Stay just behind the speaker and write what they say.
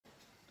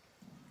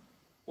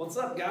What's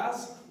up,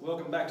 guys?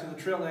 Welcome back to the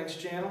Trailnecks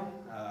channel.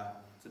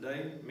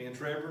 Today, me and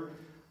Trevor,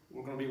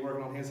 we're going to be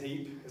working on his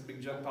heap, his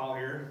big junk pile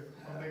here.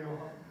 A big old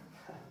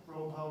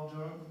roll pile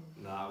junk.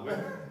 Nah,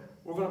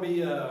 we're going to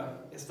be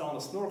installing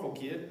a snorkel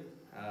kit.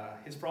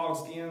 His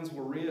frog skins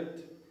were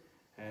ripped,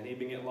 and he'd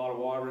been getting a lot of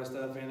water and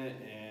stuff in it,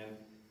 and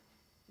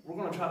we're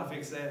going to try to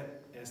fix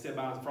that. Instead of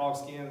buying the frog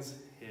skins,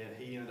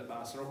 he ended up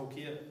buying a snorkel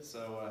kit.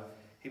 So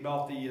he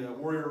bought the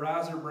Warrior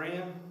SNRK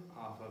brand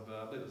off of,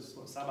 I believe it was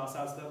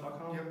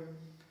side-by-side-stuff.com. Yep.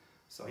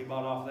 So he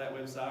bought off that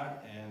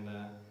website, and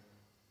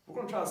we're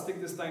going to try to stick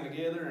this thing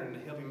together and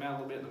help him out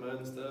a little bit in the mud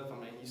and stuff. I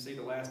mean, you see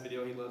the last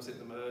video, he loves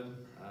hitting the mud.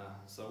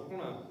 So we're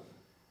going to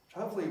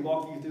hopefully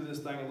walk you through this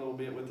thing a little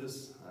bit with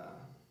this.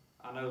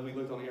 I know we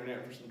looked on the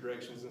internet for some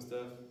directions and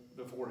stuff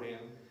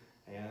beforehand,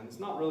 and it's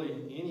not really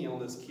any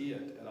on this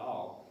kit at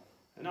all.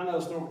 And I know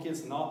snorkel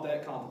kit's not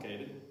that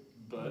complicated,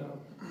 but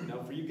you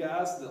know, for you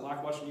guys that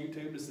like watching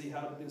YouTube to see how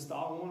to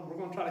install one, we're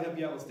going to try to help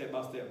you out with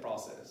step-by-step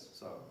process.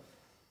 So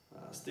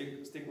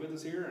stick with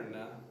us here,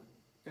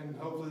 And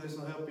hopefully this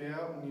will help you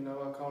out. And you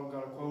know, I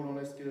got a quote on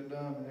this to get it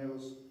done, and it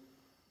was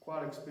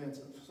quite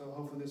expensive. So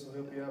hopefully this will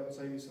help you out and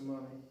save you some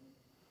money.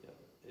 yeah,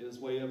 it was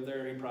way up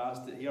there. He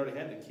priced it. He already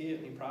had the kit,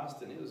 and he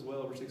priced it, and it was well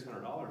over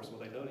 $600 what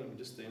they done him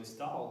just to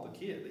install the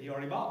kit that he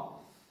already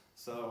bought.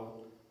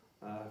 So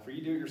for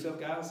you do-it-yourself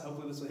guys,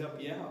 hopefully this will help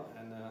you out.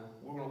 And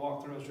we're going to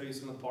walk through and show you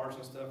some of the parts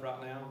and stuff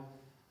right now,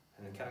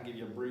 and then kind of give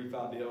you a brief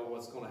idea of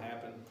what's going to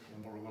happen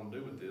and what we're going to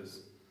do with this.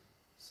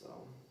 So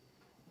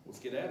let's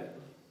get at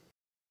it.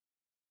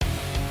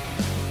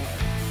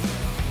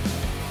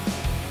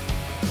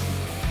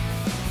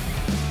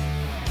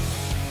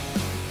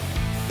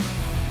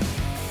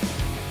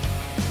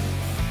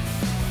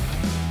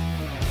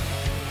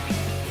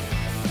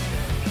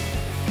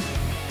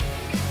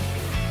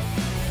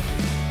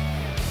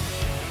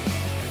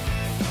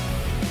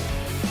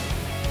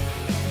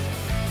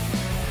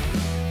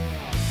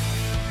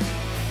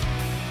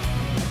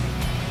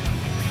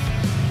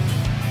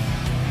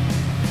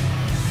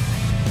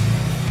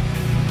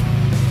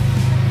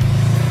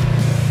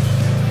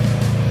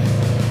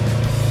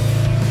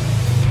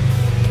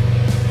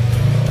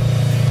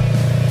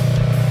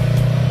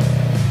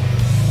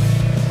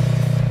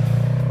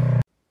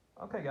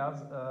 Okay guys,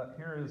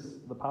 here is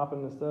the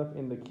piping and stuff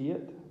in the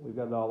kit. We've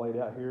got it all laid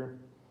out here.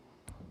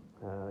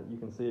 You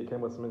can see it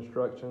came with some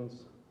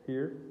instructions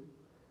here,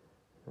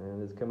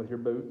 and it's come with your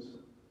boots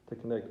to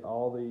connect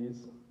all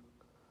these.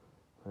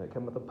 It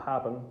came with the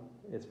piping.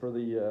 It's for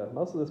the,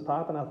 most of this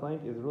piping I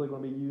think is really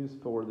going to be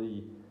used for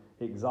the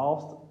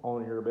exhaust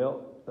on your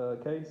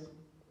belt case.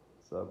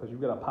 So, because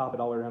you've got to pipe it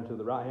all the way around to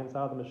the right hand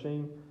side of the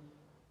machine,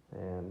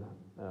 and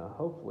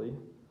hopefully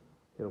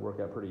it'll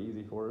work out pretty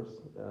easy for us.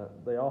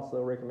 They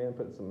also recommend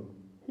putting some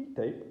heat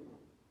tape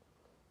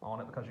on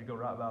it because you go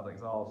right by the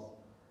exhaust,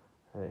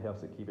 and it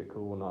helps it keep it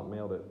cool and not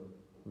melt it.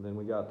 And then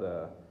we got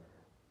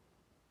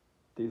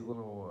these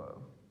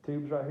little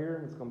tubes right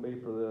here. It's going to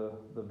be for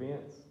the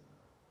vents,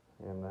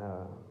 and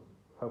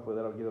hopefully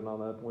that'll get it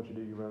on up. Once you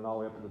do, you run it all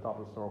the way up to the top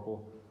of the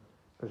snorkel,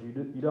 because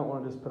you don't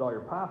want to just put all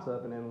your pipes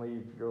up and then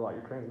leave your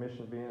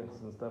transmission vents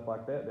and stuff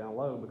like that down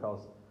low,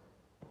 because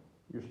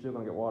you're still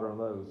going to get water on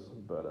those.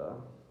 But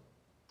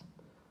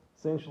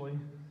essentially,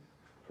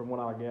 from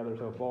what I gather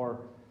so far,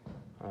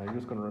 you're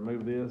just going to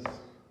remove this.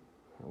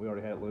 We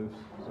already had it loose,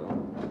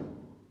 so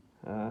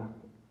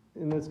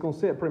and it's going to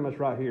sit pretty much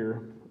right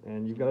here,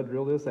 and you've got to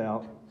drill this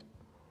out.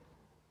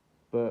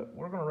 But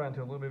we're going to run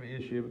into a little bit of an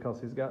issue because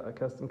he's got a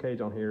custom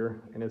cage on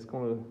here, and it's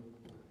going to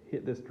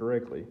hit this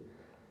directly.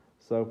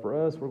 So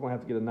for us, we're going to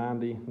have to get a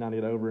 90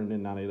 it over, and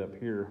then 90 it up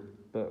here.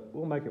 But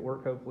we'll make it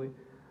work hopefully.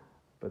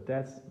 But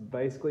that's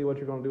basically what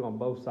you're going to do on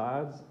both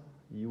sides.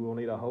 You will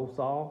need a hole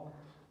saw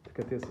to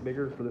cut this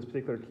bigger for this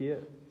particular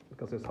kit,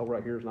 because this hole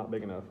right here is not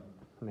big enough.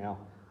 Now,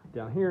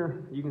 down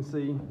here, you can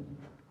see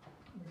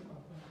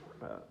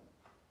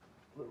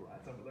little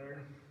lights over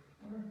there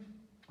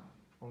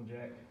on the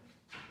jack.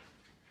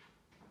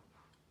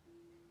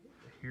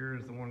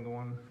 Here's the one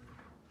going,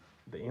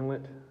 the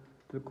inlet to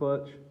the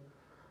clutch.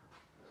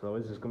 So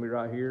it's just going to be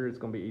right here. It's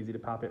going to be easy to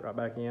pop it right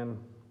back in.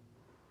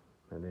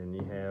 And then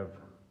you have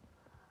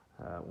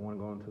one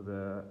going to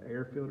the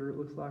air filter, it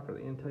looks like, or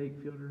the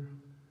intake filter.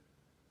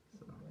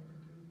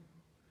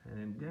 And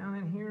then down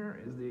in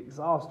here is the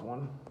exhaust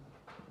one,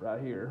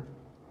 right here.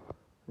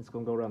 It's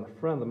going to go around the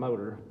front of the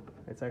motor.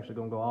 It's actually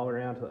going to go all the way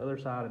around to the other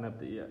side and up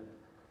the it.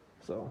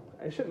 So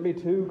it shouldn't be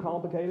too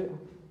complicated,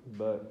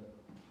 but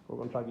we're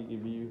going to try to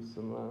give you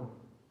some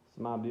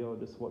idea of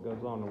just what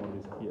goes on in one of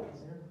these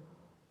kits.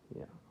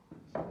 Yeah.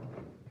 So,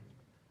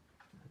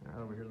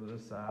 right over here to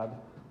this side,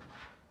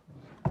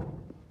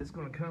 it's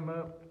going to come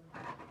up.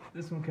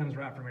 This one comes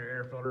right from your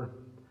air filter.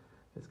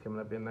 It's coming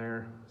up in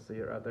there. See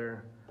it right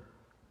there.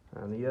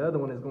 And the other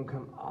one is going to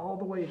come all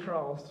the way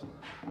across.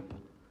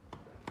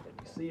 If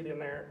you see it in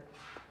there,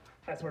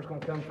 that's where it's going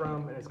to come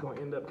from, and it's going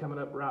to end up coming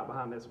up right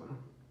behind this one.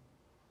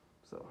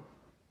 So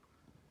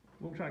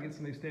we'll try to get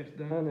some of these steps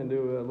done and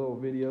do a little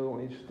video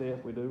on each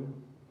step we do.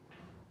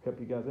 Help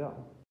you guys out.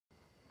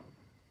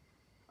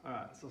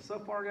 Alright, so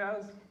far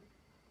guys,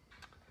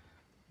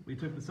 we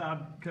took the side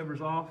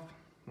covers off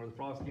where the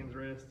frost skins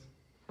rest,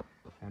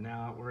 and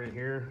now we're in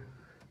here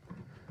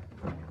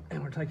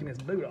and we're taking this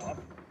boot off.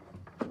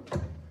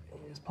 You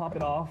just pop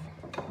it off.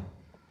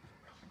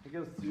 It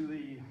goes to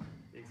the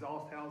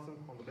exhaust housing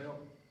on the belt.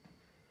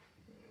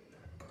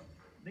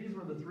 These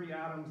were the 3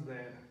 items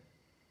that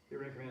he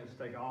recommended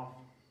to take off.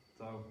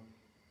 So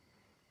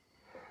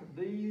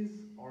these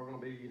are going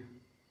to be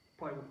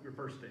probably your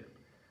first step.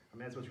 I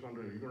mean, that's what you're going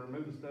to do. You're going to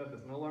remove the stuff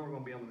that's no longer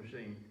going to be on the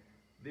machine.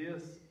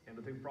 This and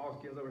the 2 frost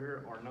skins over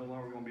here are no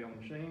longer going to be on the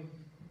machine.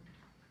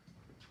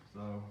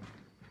 So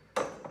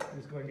I'm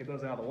just going to get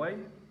those out of the way,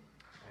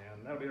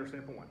 and that'll be our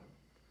step 1.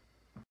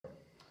 All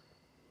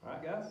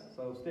right, guys.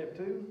 So step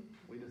 2,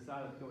 we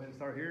decided to go ahead and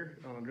start here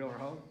on a drill our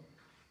hole.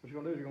 What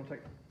you're going to do is you're going to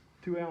take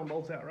 2 Allen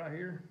bolts out right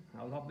here,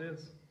 out of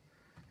this,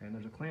 and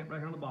there's a clamp right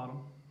here on the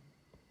bottom.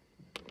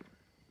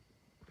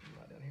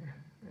 Right down here.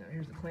 Now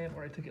here's the clamp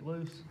where I took it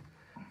loose.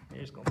 And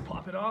you're just going to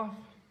pop it off,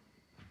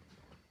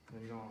 and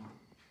then you're going to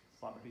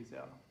slide the piece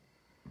out.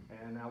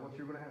 And now what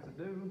you're going to have to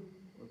do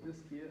with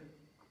this kit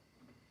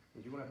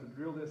is you're going to have to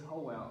drill this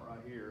hole out right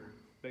here,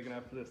 big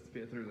enough for this to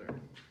fit through there.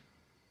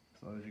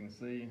 So as you can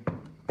see,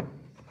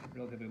 it's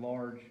relatively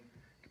large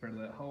compared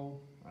to that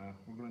hole.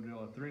 We're going to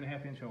drill a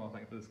 3.5 inch hole, I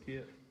think, for this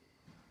kit.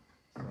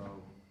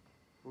 So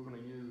we're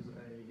going to use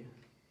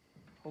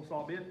a hole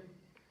saw bit.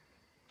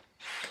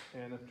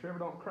 And if Trevor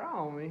don't cry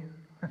on me,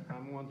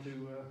 I'm going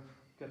to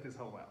cut this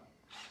hole out.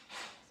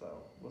 So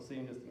we'll see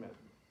in just a minute.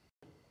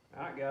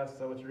 All right, guys,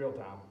 so it's drill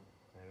time,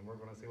 and we're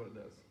going to see what it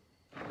does.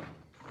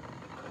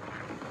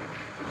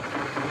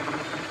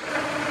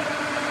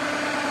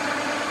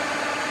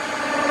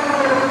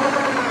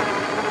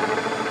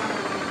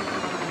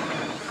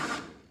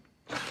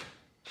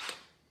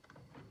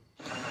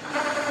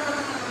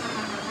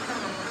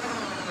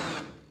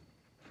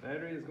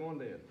 Battery is going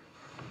dead.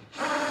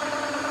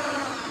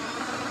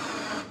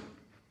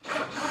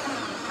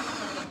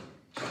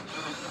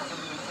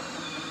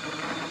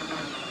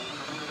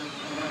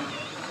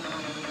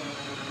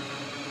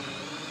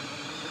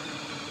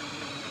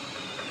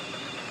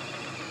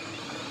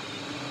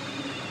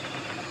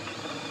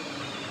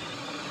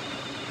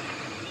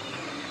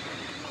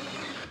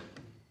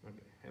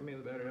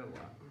 The battery out of the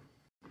lot.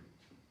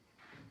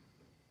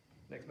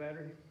 Next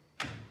battery,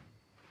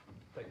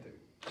 take 2.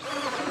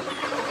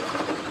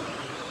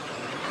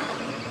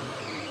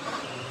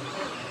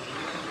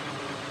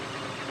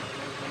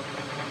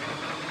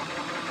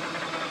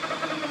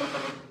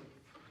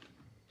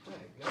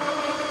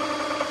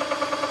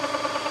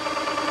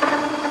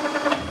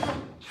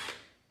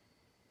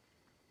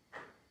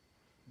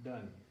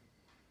 Done.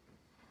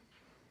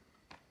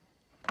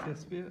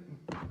 This fit?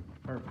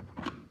 Perfect.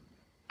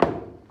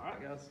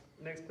 Alright guys,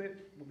 next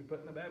clip, we'll be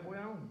putting the bad boy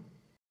on.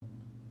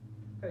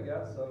 Okay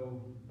guys,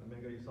 so a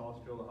minute ago you saw us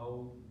drill the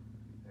hole,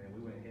 and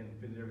we went ahead and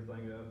fitted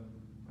everything up.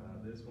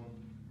 This one,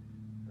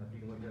 if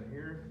you can look down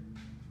here,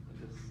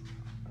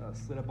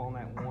 just slid up on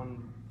that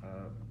one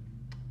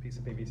piece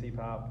of PVC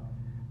pipe,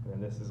 and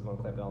then this is going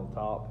to clamp down on the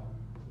top,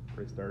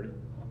 pretty sturdy.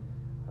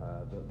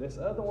 This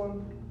other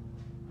one,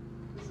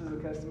 this is a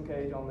custom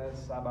cage on this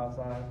side by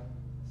side,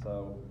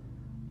 so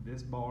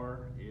this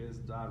bar is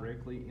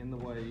directly in the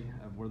way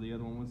of where the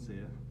other one would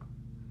sit.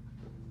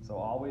 So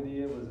all we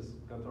did was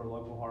go to our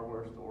local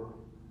hardware store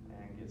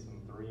and get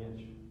some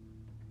 3-inch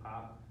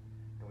pipe,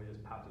 and we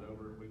just piped it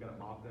over. We got it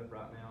mocked up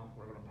right now.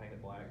 We're going to paint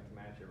it black to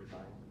match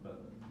everything,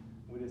 but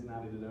we just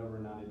 90'd it over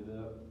and 90'd it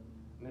up.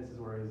 And this is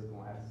where it's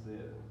going to have to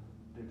sit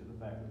due to the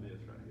fact that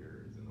this right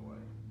here is in the way.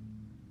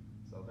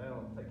 So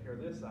that'll take care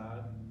of this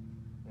side.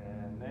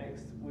 And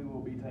next we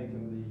will be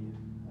taking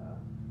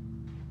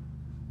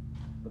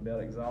the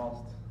belt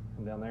exhaust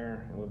from down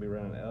there, and we'll be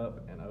running it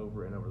up and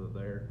over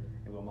there,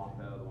 and we'll mock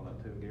that other one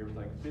up too, get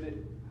everything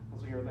fitted.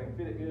 Once we get everything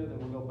fitted good, then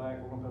we'll go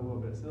back. We're going to put a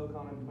little bit of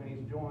silicone in between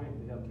each joint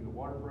to help keep it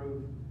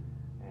waterproof,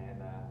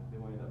 and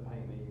then we'll end up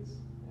painting these,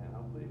 and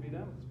hopefully it'll be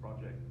done with this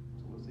project.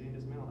 So we'll see you in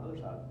just a minute on the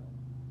other side.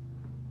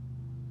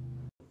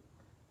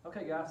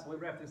 Okay guys, so we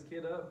wrapped this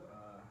kit up.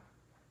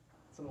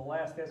 Some of the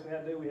last steps we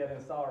had to do, we had to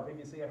install our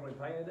PVC after we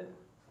painted it.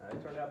 It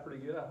turned out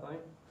pretty good, I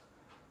think.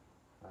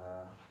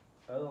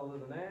 Other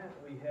than that,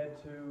 we had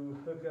to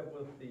hook up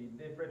with the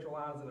differential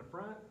lines in the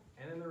front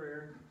and in the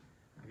rear.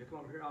 I get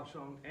one over here, I'll show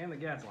them, and the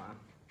gas line.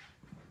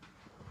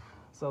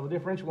 So the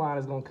differential line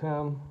is going to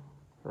come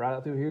right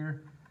up through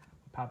here,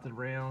 piped it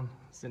around,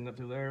 send it up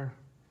through there.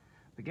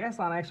 The gas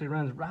line actually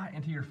runs right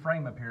into your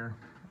frame up here,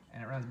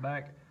 and it runs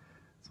back.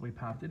 So we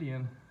piped it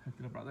in, hooked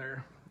it up right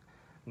there.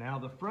 Now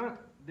the front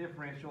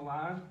differential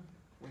line,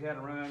 we had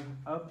to run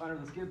up under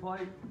the skid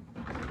plate.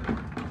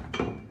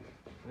 And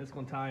it's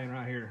going to tie in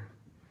right here.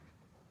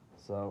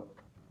 So,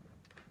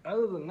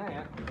 other than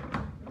that,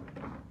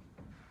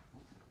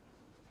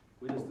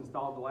 we just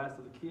installed the last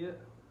of the kit,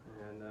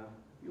 and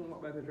if you want to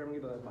walk back there and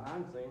get the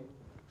behind the scene,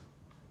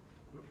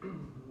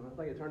 I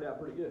think it turned out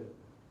pretty good.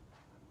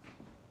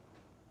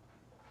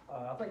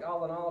 I think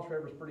all in all,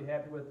 Trevor's pretty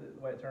happy with it,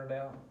 the way it turned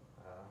out.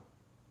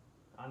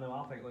 I know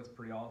I think it looks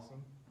pretty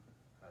awesome.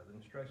 The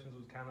instructions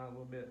was kind of a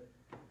little bit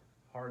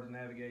hard to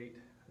navigate.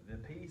 The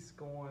piece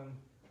going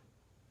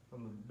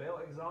from the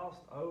belt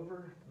exhaust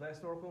over to that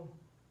snorkel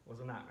was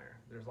a nightmare.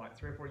 There's like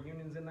 3 or 4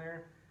 unions in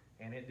there,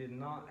 and it did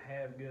not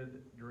have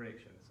good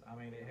directions. I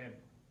mean, it had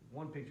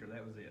one picture,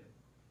 that was it.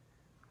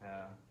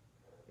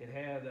 It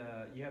had,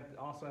 you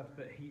also have to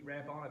put heat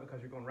wrap on it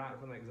because you're going right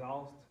from the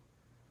exhaust.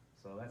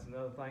 So that's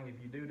another thing.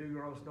 If you do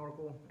your own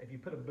snorkel, if you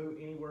put a boot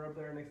anywhere up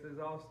there next to the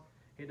exhaust,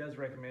 it does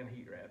recommend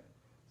heat wrap.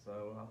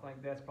 So I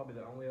think that's probably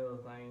the only other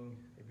thing,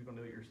 if you're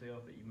gonna do it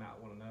yourself, that you might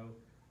wanna know.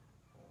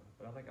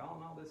 But I think all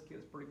in all, this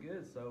kit's pretty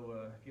good.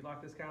 So if you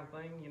like this kind of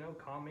thing, you know,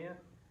 comment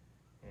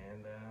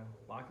and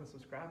like and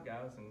subscribe,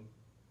 guys, and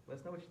let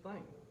us know what you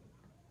think.